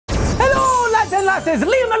and lasses,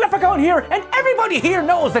 Liam the Leprechaun here, and everybody here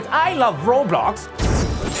knows that I love Roblox.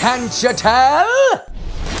 Can't you tell?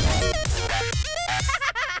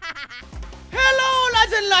 Hello,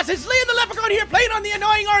 lads and lasses, Liam the Leprechaun here, playing on the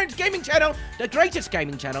Annoying Orange gaming channel, the greatest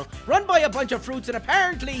gaming channel, run by a bunch of fruits and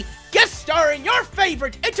apparently guest starring your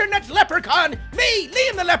favourite internet leprechaun, me,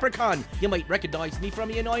 Liam the Leprechaun. You might recognise me from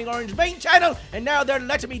the Annoying Orange main channel, and now they're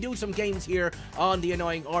letting me do some games here on the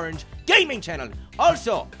Annoying Orange gaming channel.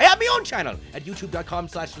 Also, I have my own channel at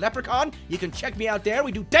youtube.com/leprechaun. You can check me out there.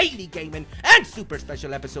 We do daily gaming and super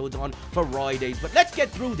special episodes on Fridays. But let's get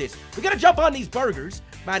through this. We gotta jump on these burgers.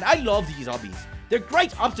 Man, I love these obbies. They're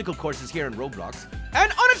great obstacle courses here in Roblox.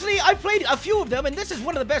 And honestly, I've played a few of them, and this is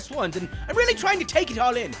one of the best ones. And I'm really trying to take it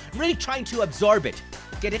all in. I'm really trying to absorb it.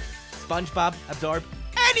 Get it? SpongeBob, absorb.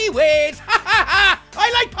 Anyways, ha ha ha!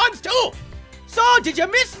 I like puns too! So, did you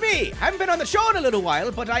miss me? Haven't been on the show in a little while,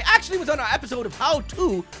 but I actually was on an episode of How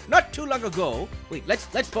To not too long ago. Wait, let's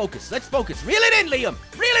focus. Let's focus. Reel it in, Liam.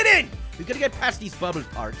 Reel it in. We gotta get past these bubble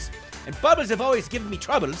parts. And bubbles have always given me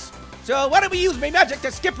troubles. So why don't we use my magic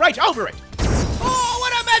to skip right over it? Oh,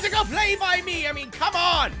 what a magical play by me. I mean, come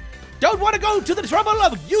on. Don't want to go to the trouble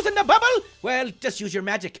of using the bubble? Well, just use your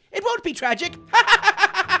magic. It won't be tragic.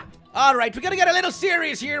 All right, we gotta get a little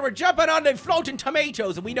serious here. We're jumping on the floating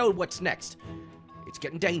tomatoes, and we know what's next. It's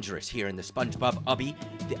getting dangerous here in the SpongeBob obby,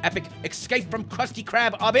 the epic escape from Krusty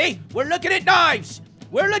Krab obby. We're looking at knives.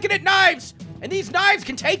 We're looking at knives. And these knives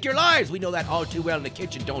can take your lives. We know that all too well in the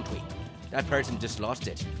kitchen, don't we? That person just lost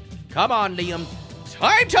it. Come on, Liam.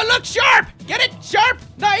 Time to look sharp. Get it? Sharp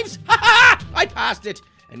knives. Ha ha ha. I passed it.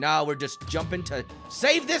 And now we're just jumping to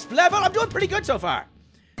save this level. I'm doing pretty good so far.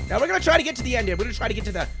 Now we're going to try to get to the end here. We're going to try to get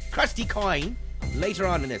to the Krusty coin later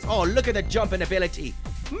on in this. Oh, look at the jumping ability.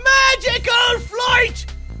 Magical flight!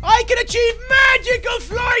 I can achieve magical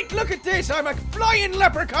flight! Look at this, I'm a flying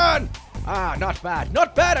leprechaun! Ah, not bad.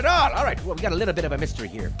 Not bad at all. All right, well, we got a little bit of a mystery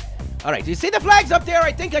here. All right, do you see the flags up there?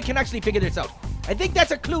 I think I can actually figure this out. I think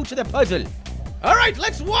that's a clue to the puzzle. All right,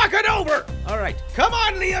 let's walk it over. All right, come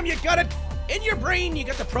on, Liam, you got it. In your brain, you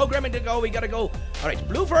got the programming to go. We got to go. All right,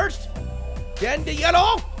 blue first, then the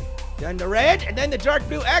yellow, then the red, and then the dark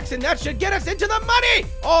blue X, and that should get us into the money.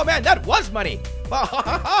 Oh, man, that was money.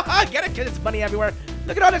 Get it? Because it's money everywhere.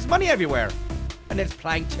 Look at all this money everywhere. And there's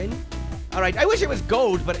plankton. All right, I wish it was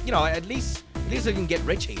gold, but, you know, at least we can get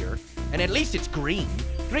rich here. And at least it's green.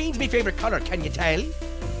 Green's my favorite color, can you tell?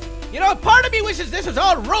 You know, part of me wishes this was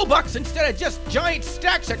all Robux instead of just giant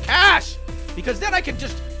stacks of cash. Because then I could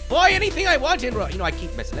just buy anything I want in You know, I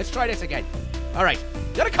keep missing. Let's try this again. All right,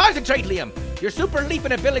 gotta concentrate, Liam. Your super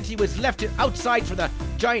leaping ability was left outside for the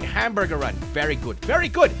giant hamburger run. Very good, very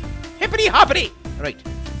good. Hippity hoppity. All right.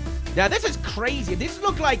 Now, this is crazy. These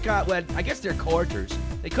look like, well, I guess they're quarters.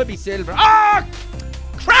 They could be silver. Ah!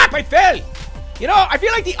 Crap, I fell. You know, I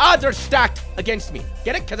feel like the odds are stacked against me.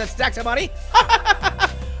 Get it? Because it stacks of money?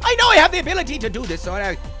 I know I have the ability to do this, so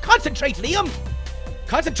I concentrate, Liam.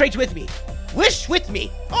 Concentrate with me. Wish with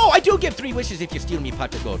me. Oh, I do give 3 wishes if you steal me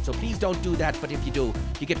pot of gold, so please don't do that, but if you do,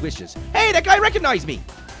 you get wishes. Hey, that guy recognized me.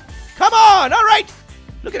 Come on, all right.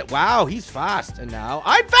 Look at it. Wow, he's fast. And now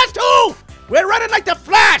I'm fast too. We're running like the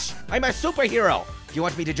Flash. I'm a superhero. Do you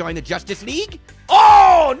want me to join the Justice League?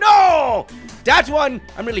 Oh, no. That's one.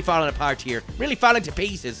 I'm really falling apart here. Really falling to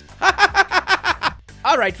pieces.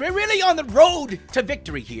 All right, we're really on the road to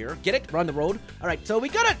victory here. Get it? We're on the road. All right, so we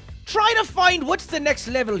gotta try to find what's the next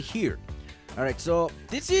level here. All right, so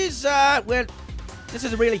this is, well, this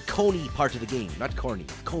is a really coney part of the game. Not corny,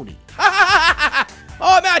 coney.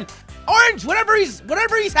 Oh, man. Orange, whatever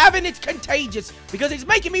he's having, it's contagious because he's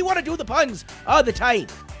making me want to do the puns all the time.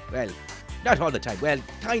 Well, not all the time. Well,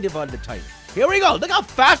 kind of all the time. Here we go. Look how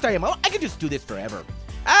fast I am. I can just do this forever.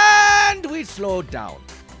 And we slowed down.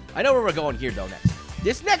 I know where we're going here, though, next.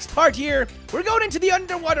 This next part here, we're going into the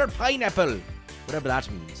underwater pineapple. Whatever that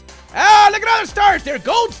means. Ah, look at all the stars. They're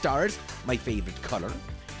gold stars. My favorite color.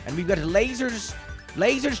 And we've got lasers.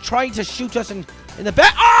 Lasers trying to shoot us in the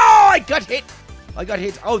back. Oh, I got hit. I got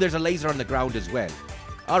hit. Oh, there's a laser on the ground as well.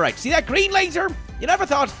 All right, see that green laser? You never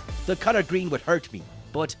thought the color green would hurt me,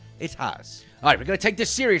 but it has. All right, we're going to take this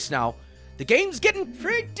serious now. The game's getting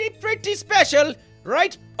pretty special,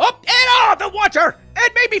 right? Up and oh, the water!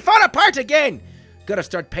 It made me fall apart again. Gotta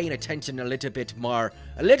start paying attention a little bit more.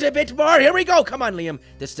 A little bit more. Here we go. Come on, Liam.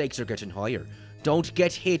 The stakes are getting higher. Don't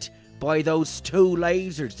get hit by those 2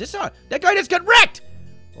 lasers. That guy just got wrecked.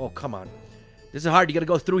 Oh, come on. This is hard. You gotta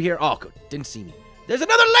go through here. Oh, good. Didn't see me. There's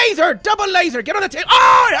another laser! Double laser! Get on the tail!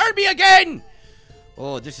 Oh, it hurt me again!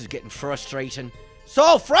 Oh, this is getting frustrating.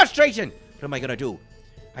 So frustrating! What am I gonna do?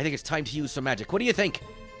 I think it's time to use some magic. What do you think?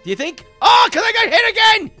 Do you think? Oh, because I got hit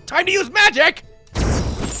again! Time to use magic!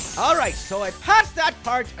 Alright, so I passed that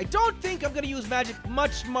part. I don't think I'm gonna use magic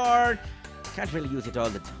much more. Can't really use it all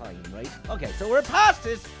the time, right? Okay, so we're past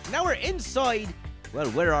this. Now we're inside.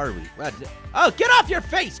 Well, where are we? Well, oh, get off your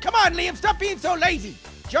face! Come on, Liam, stop being so lazy!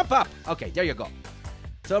 Jump up. Okay, there you go.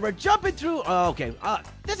 So we're jumping through. Oh, okay,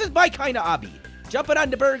 this is my kind of hobby. Jumping on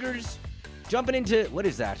the burgers. Jumping into, what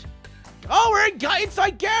is that? Oh, we're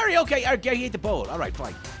inside Gary. Okay, Gary ate the bowl. All right,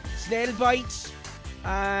 fine. Snail bites.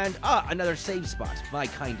 And, another save spot. My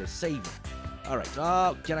kind of saver. All right,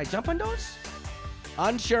 can I jump on those?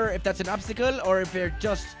 Unsure if that's an obstacle or if they're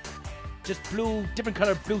just blue, different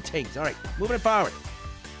color blue things. All right, moving it forward.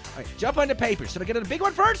 All right, jump on the paper. Should I get on the big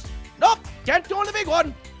one first? Nope, can't go on the big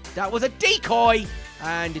one. That was a decoy,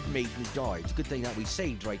 and it made me die. It's a good thing that we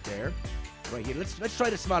saved right there. Right here, let's try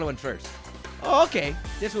the smaller one first. Oh, okay,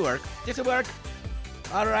 this will work. This will work.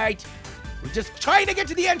 All right, we're just trying to get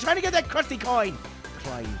to the end, trying to get that crusty coin.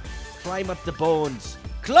 Climb up the bones.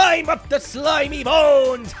 Climb up the slimy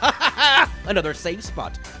bones. Another safe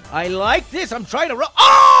spot. I like this. I'm trying to run.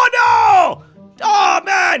 Oh, no! Oh,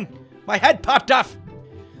 man! My head popped off.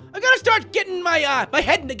 I gotta start getting my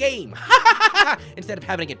head in the game. Instead of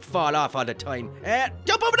having it fall off all the time.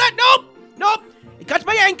 Jump over that. Nope. Nope. It cuts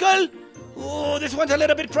my ankle. Oh, this one's a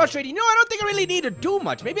little bit frustrating. No, I don't think I really need to do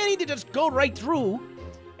much. Maybe I need to just go right through.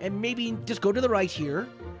 And maybe just go to the right here.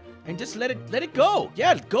 And just let it go.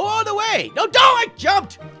 Yeah, go all the way. No, don't! I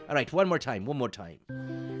jumped! All right, one more time.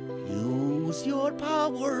 Use your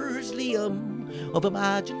powers, Liam, of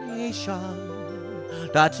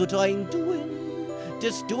imagination. That's what I'm doing.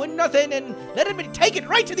 Just doing nothing and letting me take it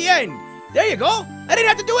right to the end. There you go. I didn't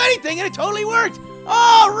have to do anything and it totally worked.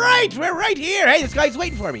 All right, we're right here. Hey, this guy's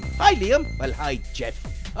waiting for me. Hi, Liam. Well, hi, Jeff.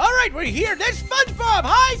 All right, we're here. There's SpongeBob.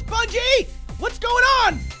 Hi, Spongy. What's going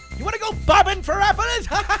on? You want to go bobbing for apples?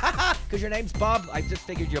 Because your name's Bob. I just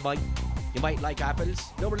figured you might like apples.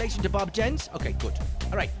 No relation to Bob Jens? Okay, good.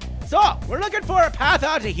 All right. So, we're looking for a path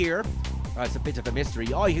out of here. Oh, it's a bit of a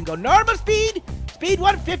mystery. Oh, you can go normal speed, speed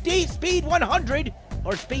 150, speed 100,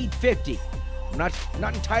 or speed 50. I'm not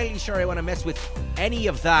entirely sure I want to mess with any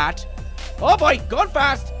of that. Oh, boy, going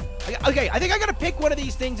fast. Okay, I think I got to pick one of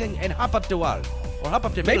these things and hop up the wall. Or hop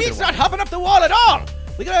up the middle. Maybe it's not hopping up the wall at all.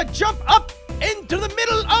 We got to jump up into the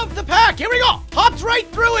middle of the pack. Here we go. Hopped right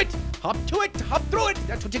through it. Hop to it, hop through it.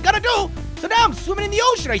 That's what you gotta do. So now I'm swimming in the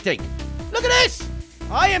ocean, I think. Look at this.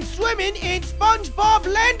 I am swimming in SpongeBob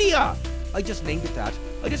Landia. I just named it that.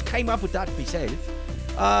 I just came up with that myself.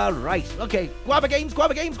 Right. Okay. Guava Games.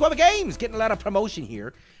 Getting a lot of promotion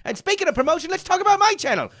here. And speaking of promotion, let's talk about my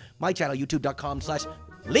channel. My channel,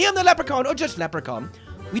 youtube.com/Liam the Leprechaun, or just Leprechaun.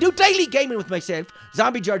 We do daily gaming with myself,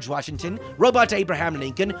 Zombie George Washington, Robot Abraham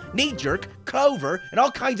Lincoln, Knee Jerk, Clover, and all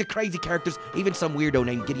kinds of crazy characters, even some weirdo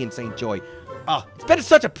named Gideon St. Joy. It's been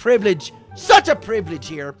such a privilege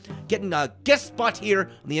here, getting a guest spot here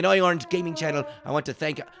on the Annoying Orange Gaming channel. I want to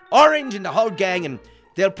thank Orange and the whole gang, and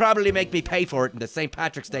they'll probably make me pay for it in the St.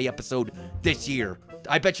 Patrick's Day episode this year.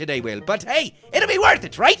 I bet you they will, but hey, it'll be worth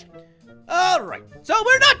it, right? Alright, so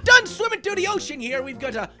we're not done swimming through the ocean here. We've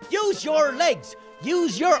got to use your legs.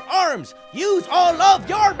 Use your arms. Use all of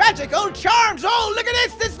your magical charms. Oh, look at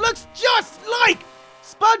this. This looks just like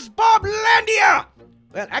SpongeBob Landia.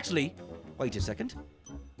 Well, actually, wait a second.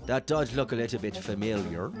 That does look a little bit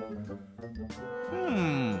familiar.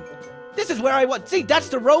 This is where I was. See, that's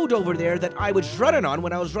the road over there that I was running on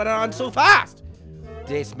when I was running on so fast.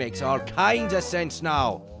 This makes all kinds of sense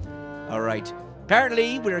now. All right.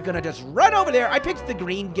 Apparently, we're going to just run over there. I picked the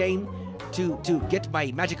green game to get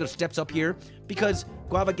my magical steps up here because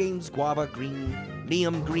Guava Games, Guava Green,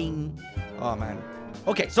 Liam Green. Oh, man.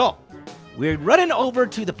 Okay, so we're running over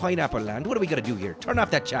to the Pineapple Land. What are we going to do here? Turn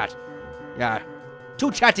off that chat. Yeah,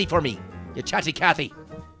 too chatty for me. You chatty Cathy.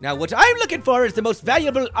 Now, what I'm looking for is the most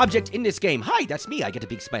valuable object in this game. Hi, that's me. I get a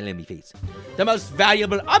big smile on my face. The most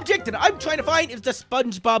valuable object that I'm trying to find is the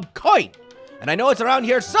SpongeBob coin. And I know it's around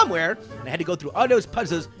here somewhere, and I had to go through all those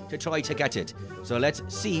puzzles to try to get it. So let's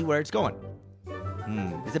see where it's going.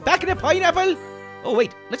 Is it back in the pineapple? Oh,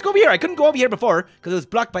 wait. Let's go over here. I couldn't go over here before because it was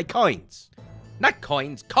blocked by coins. Not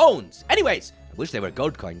coins, cones. Anyways, I wish they were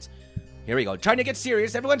gold coins. Here we go. Trying to get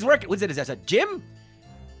serious. Everyone's working. What's it? Is that a gym?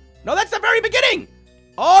 No, that's the very beginning.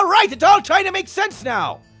 All right. It's all trying to make sense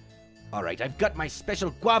now. All right. I've got my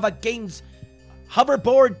special Guava Games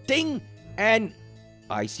hoverboard thing, and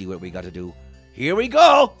I see what we got to do. Here we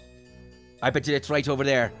go. I bet you it's right over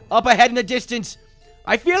there. Up ahead in the distance.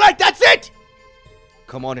 I feel like that's it.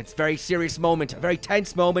 Come on, it's a very serious moment. A very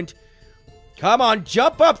tense moment. Come on,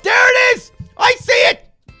 jump up. There it is. I see it.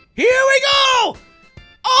 Here we go.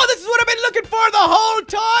 Oh, this is what I've been looking for the whole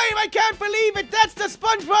time. I can't believe it. That's the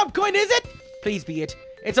SpongeBob coin, is it? Please be it.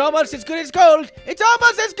 It's almost as good as gold. It's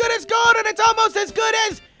almost as good as gold, and it's almost as good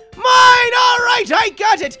as mine. All right, I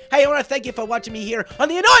got it. Hey, I want to thank you for watching me here on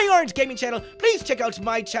the Annoying Orange Gaming channel. Please check out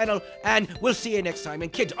my channel, and we'll see you next time.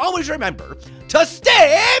 And kids, always remember to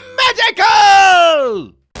stay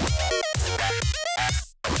magical.